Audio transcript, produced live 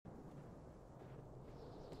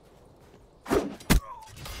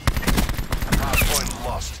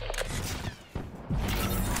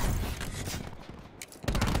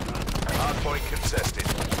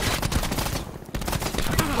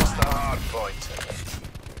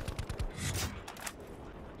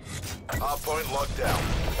Hardpoint locked down.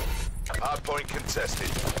 Hardpoint contested.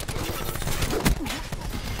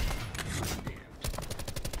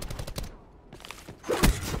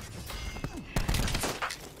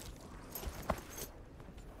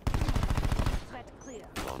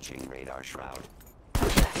 Launching radar shroud.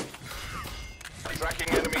 Tracking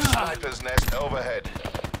enemy sniper's nest overhead.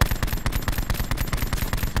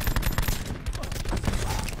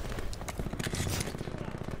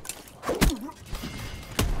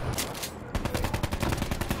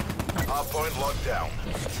 Hardpoint locked down.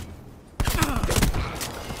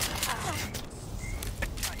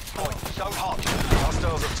 So hot.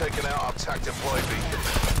 Hostiles have taken out our TAC deploy beacon.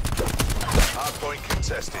 Hardpoint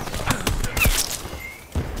contested.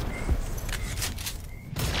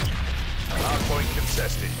 Hardpoint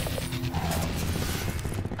contested.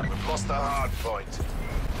 We've lost the hardpoint.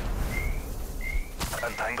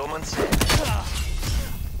 Entanglement set.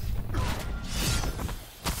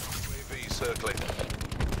 UAV circling.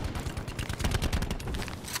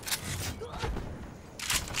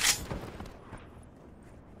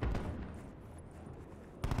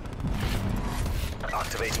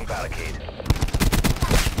 Activating barricade.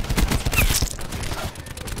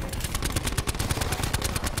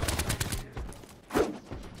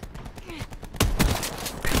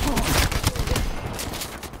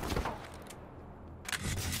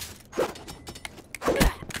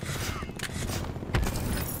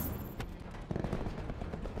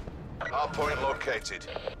 Hardpoint located.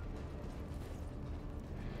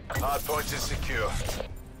 Hardpoint is secure.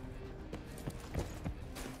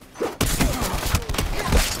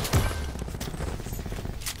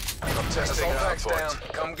 I'm testing Assault down.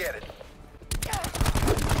 hardpoint. Come get it.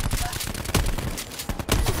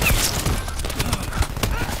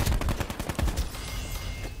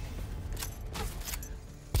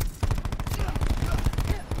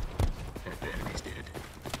 Enemy's dead.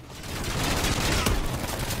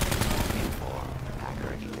 Four.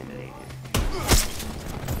 Hacker eliminated.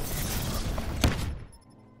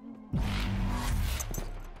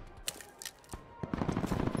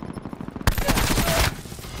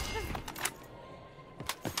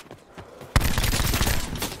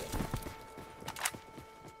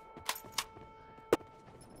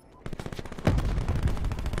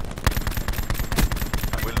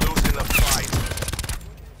 We're losing the fight.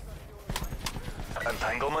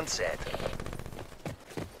 Entanglement set.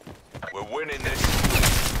 We're winning this.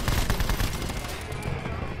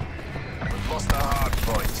 We've lost the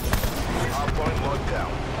hardpoint. Hardpoint locked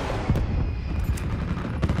down.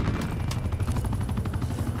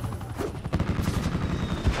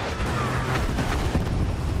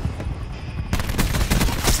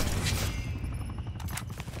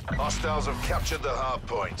 Hostiles have captured the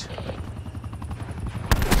hardpoint.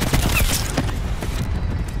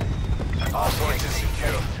 Hardpoint is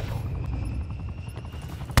secure.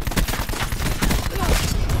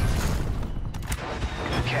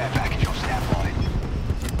 Care package on standby.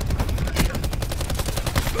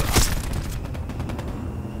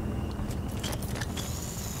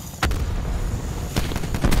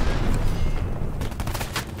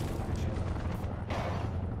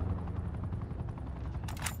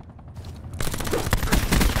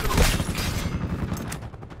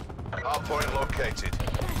 Hardpoint located.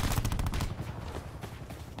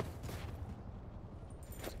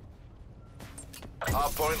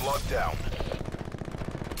 Hardpoint locked down.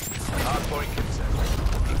 Hardpoint contested.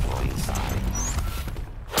 Deploying side.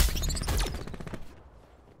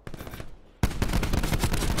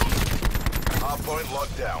 Hardpoint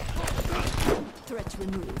locked down. Threat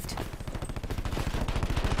removed.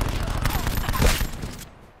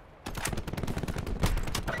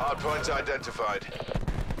 Hardpoint identified.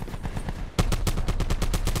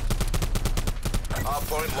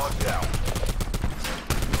 Hardpoint locked down.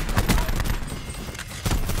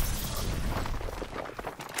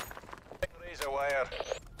 Razor wire.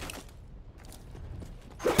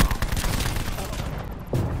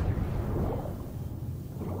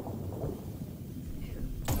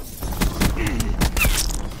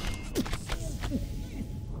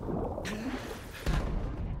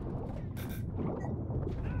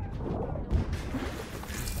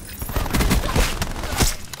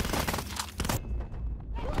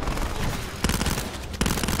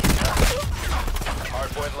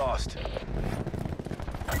 Hardpoint lost.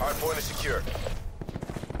 Hardpoint is secure.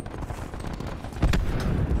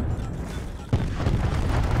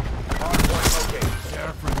 Hardpoint located.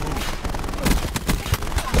 Sheriff removed.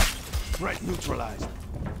 Threat neutralized.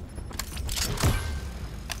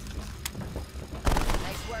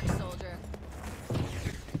 Nice work, soldier.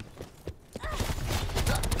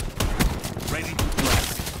 Ready to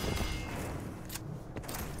blast.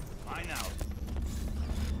 Mine out.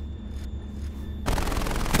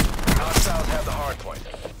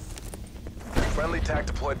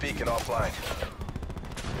 deploy beacon offline.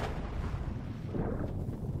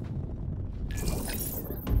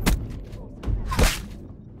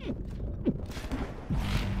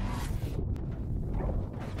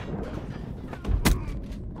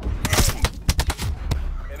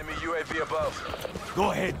 Enemy UAV above.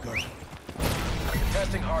 Go ahead, girl.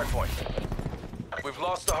 Contesting hardpoint. We've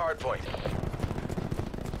lost the hardpoint.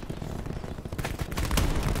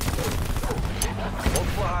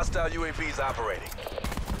 Multiple hostile UAVs operating.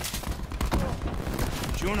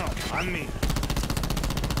 Juno, on me.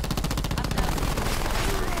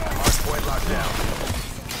 Hardpoint locked down.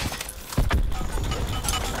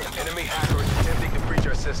 Enemy hacker is attempting to breach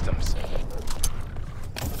our systems.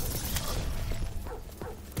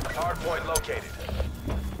 Hardpoint located.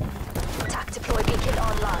 Attack deploy beacon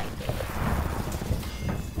online.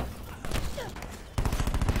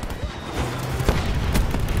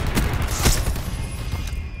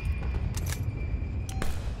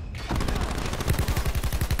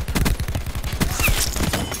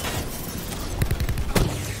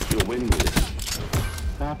 You'll win with this.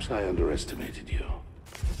 Perhaps I underestimated you.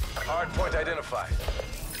 Hardpoint identified.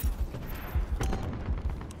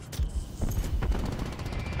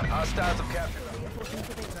 Hostiles have captured.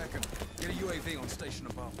 Get a UAV on station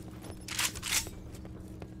above.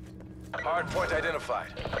 Hardpoint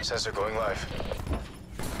identified. Sensor going live.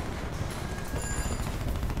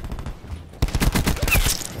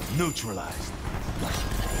 Neutralized.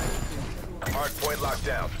 Hardpoint locked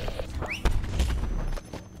down.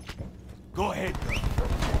 Go ahead, girl.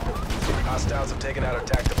 Hostiles have taken out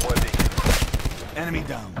attack deploy beacon. Enemy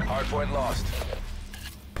down. Hardpoint lost.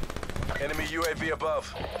 Enemy UAV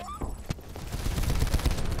above.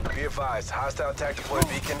 Be advised, hostile attack deploy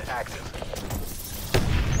beacon active.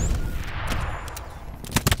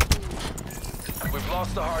 We've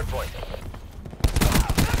lost the hardpoint.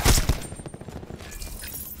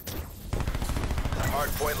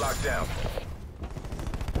 Hardpoint locked down.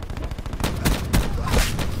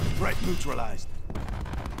 Threat neutralized.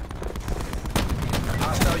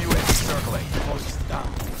 Hostile UAV circling. Post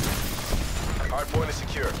down. Hardpoint is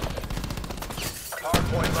secure.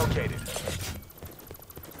 Hardpoint located.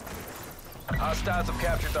 Hostiles have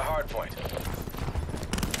captured the hardpoint.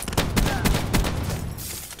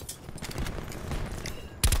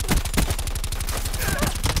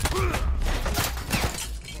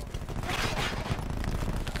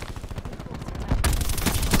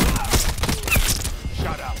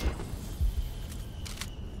 Shut up.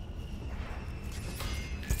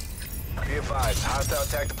 Be advised, hostile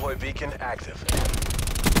attack deploy beacon active.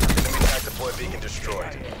 Enemy attack deploy beacon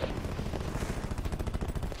destroyed.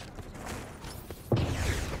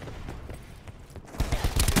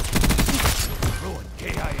 Ruin.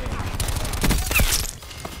 KIA.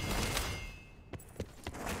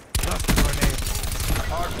 Just a grenade.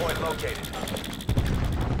 Hardpoint located.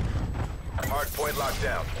 Hardpoint locked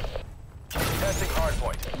down. Testing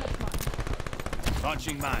hardpoint.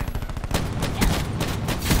 Launching mine.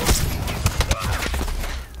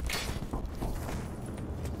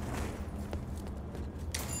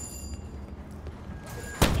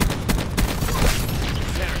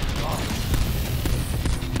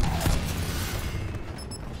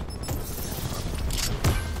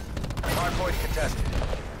 Hardpoint contested.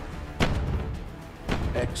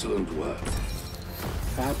 Excellent work.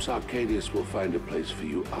 Perhaps Arcadius will find a place for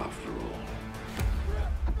you after all.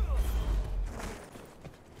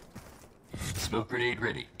 Smoke grenade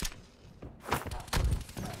ready.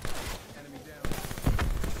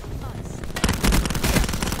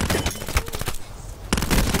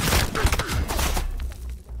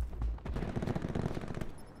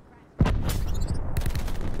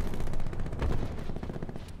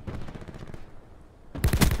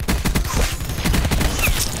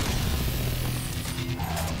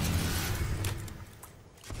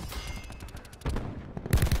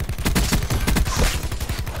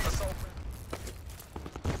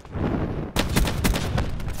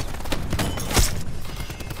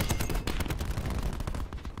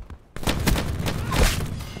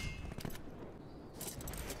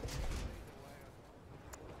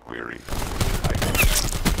 Query.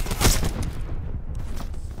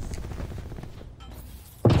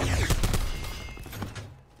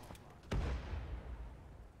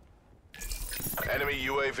 Enemy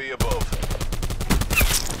UAV above.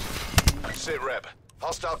 Sit rep.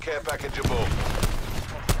 Hostile care package above.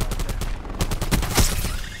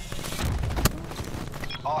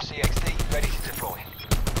 RCXD ready to deploy.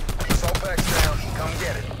 Assault pack's down. Come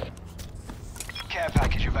get it. Care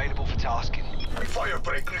package available for tasking.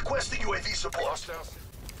 Firebreak requesting UAV support. Hostiles.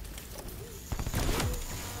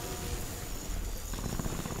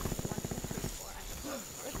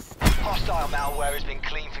 Hostile malware has been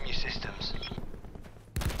cleaned from your systems.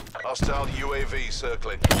 Hostile UAV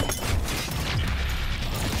circling.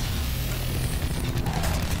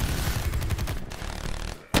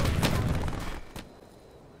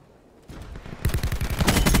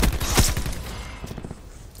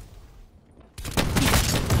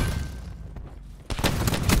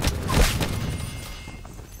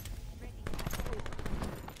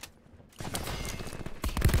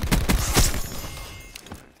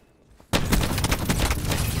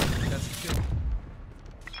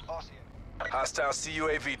 Hostile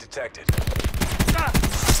CUAV detected.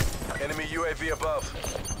 Enemy UAV above.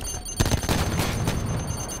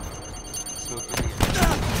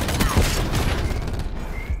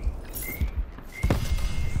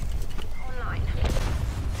 Online.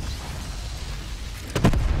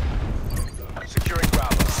 Securing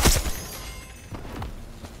Bravo.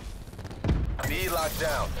 B locked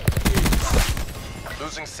down.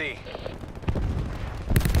 Losing C.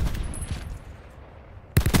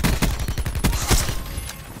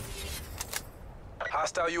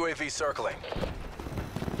 Hostile UAV circling.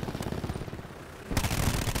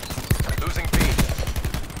 Losing B.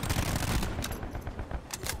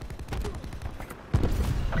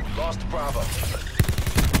 Lost Bravo.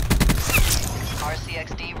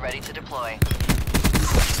 RCXD ready to deploy.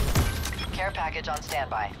 Care package on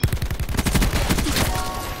standby.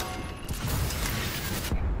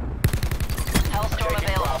 Hellstorm Taking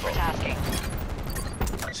available Bravo. for tasking.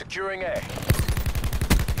 Securing A.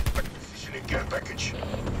 Positioning care package.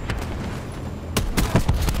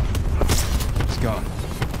 It's gone.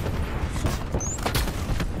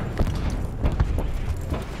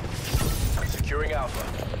 Securing Alpha.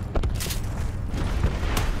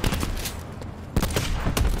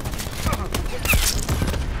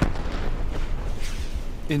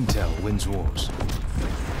 Intel wins wars.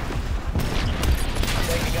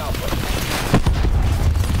 Taking Alpha.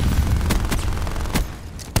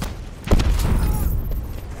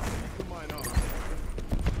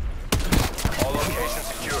 All locations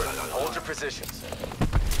secured. Hold your positions.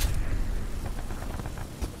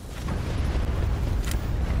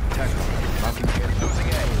 Marking care. Losing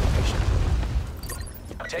A.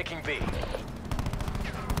 Taking B.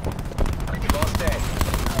 Lost A.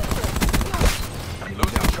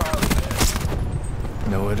 Losing Charlie.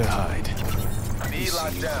 Nowhere to hide. B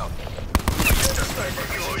locked down.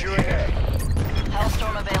 Securing A.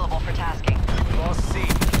 Hellstorm available for tasking. Lost C.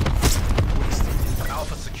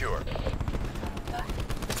 Alpha secure.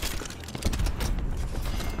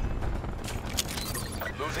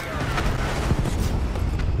 Losing Alpha.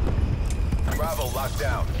 Bravo locked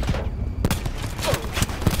down.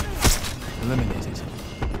 Eliminated.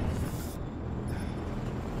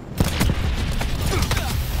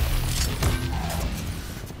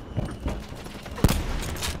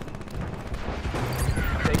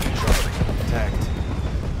 Taking Charlie. Tagged.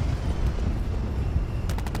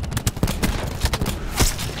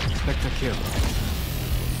 Expect a kill.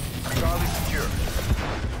 Charlie secure.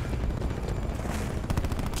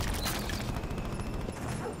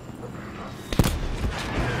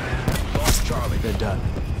 Lost Charlie. They're done.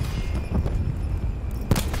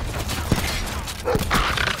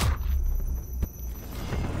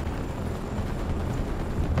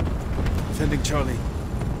 Sending Charlie.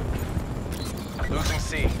 Losing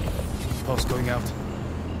C. Pulse going out.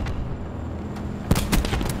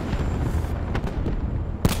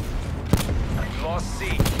 Lost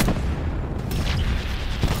C.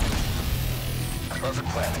 Perfect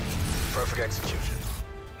planning. Perfect execution.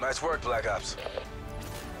 Nice work, Black Ops.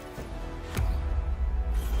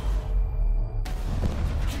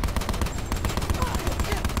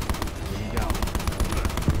 Here we go.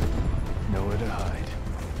 Nowhere to hide.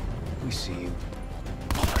 We see you.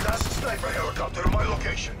 That's a sniper helicopter on my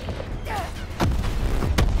location.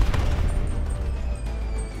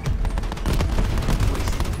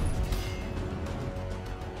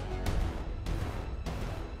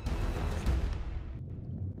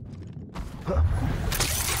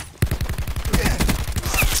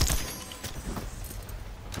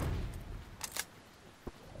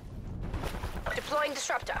 Deploying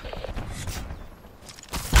disruptor.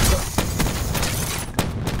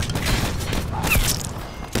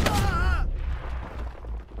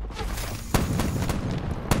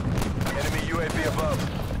 Enemy UAV above.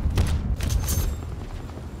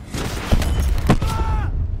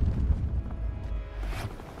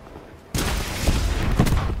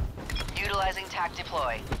 Utilizing TAC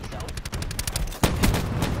deploy.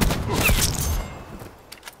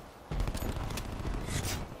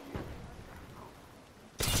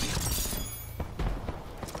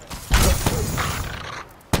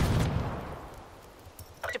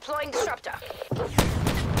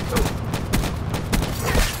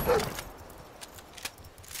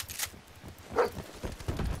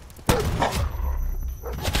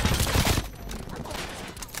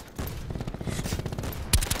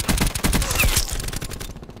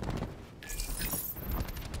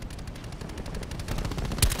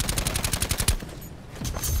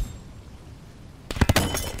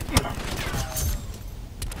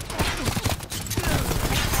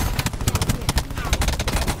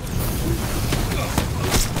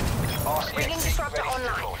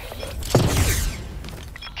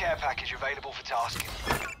 package available for tasking.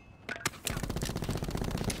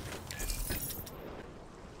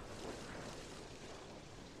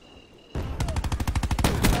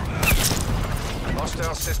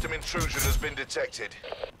 Hostile system intrusion has been detected.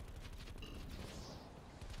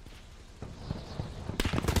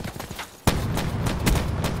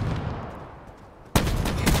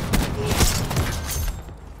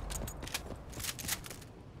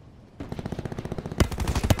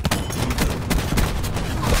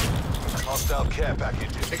 Hostile care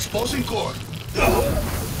package. Exposing core.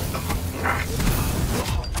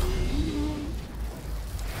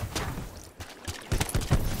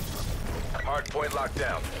 Hardpoint locked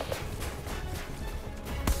down.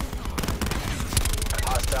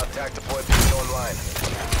 Hostile attack deploy beacon online.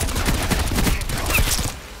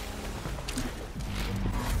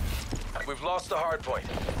 We've lost the hardpoint.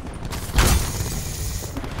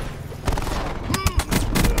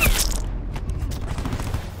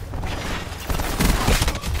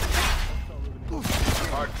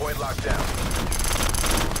 Hardpoint locked down.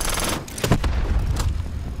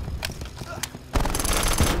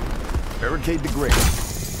 Barricade the grave.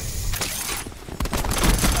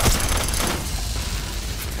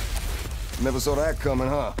 Never saw that coming,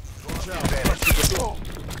 huh?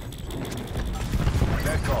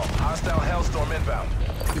 Net call. Hostile Hellstorm inbound.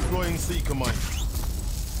 Deploying C command.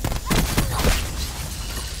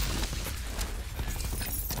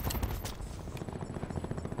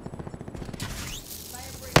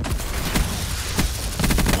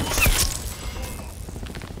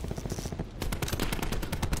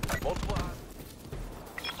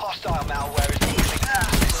 Hostile malware is being linked.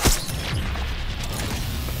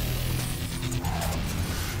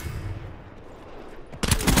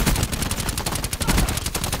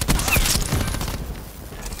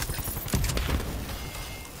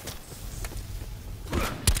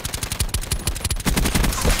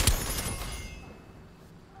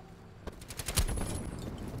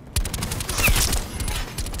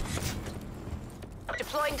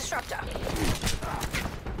 Deploying disruptor.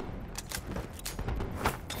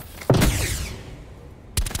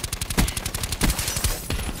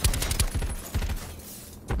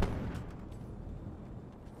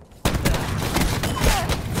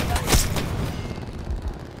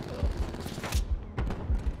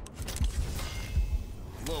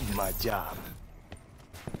 Love my job.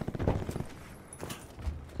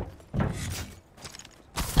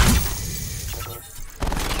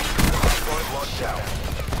 Hardpoint locked down.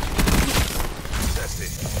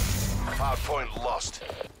 Tested. Hardpoint lost.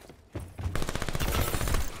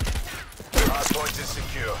 Hardpoint is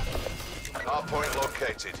secure. Hardpoint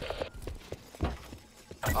located.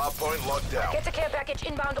 Hardpoint locked down. Get the care package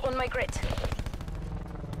inbound on my grid.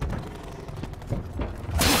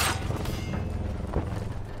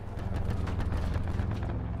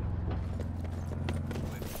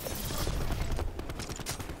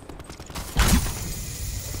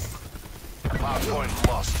 Hardpoint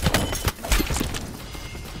lost.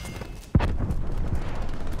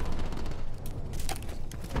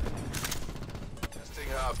 Testing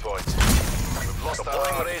hardpoint. We've lost the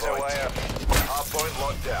Deploying laser hardpoint. wire. Hardpoint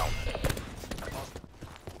locked down.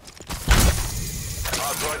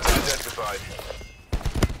 Hardpoint identified.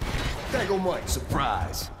 Tango Mike,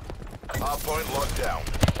 surprise. Hardpoint locked down.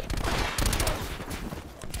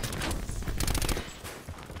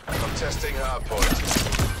 I'm testing hardpoint.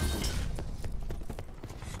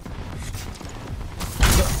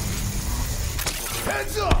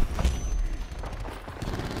 Hands up!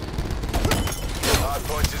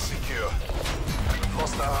 Hardpoint is secure. We've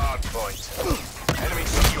lost the hardpoint. Enemy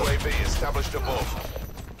UAV established above.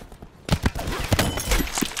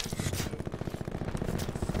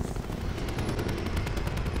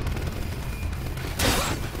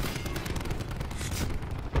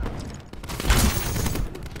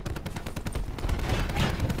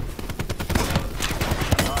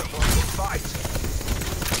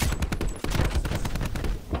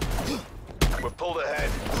 Pulled ahead.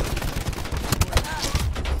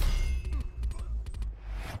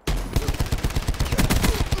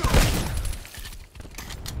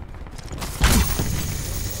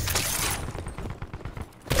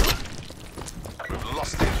 We've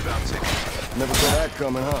lost the advantage. Never saw that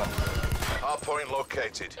coming, huh? Hardpoint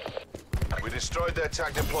located. We destroyed their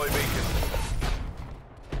attack deploy beacon.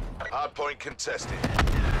 Hardpoint contested.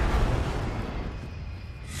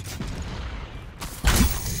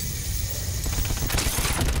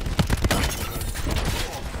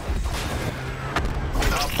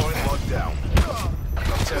 Hardpoint locked down.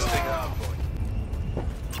 I'm testing hardpoint.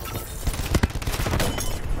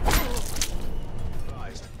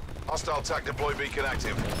 Hostile attack deploy beacon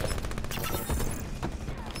active.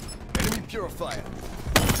 Purifier.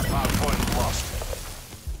 Hardpoint lost.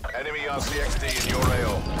 Enemy RCXD in your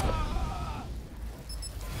AO.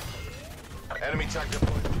 Enemy tag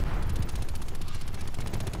deployed.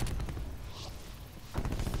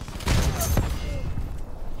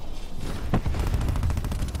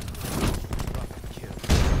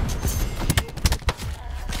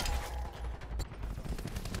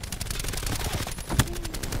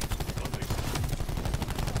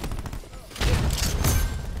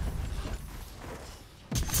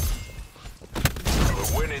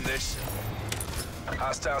 We're winning this.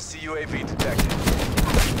 Hostile CUAV detected.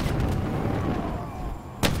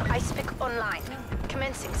 IIII online.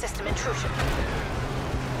 Commencing system intrusion.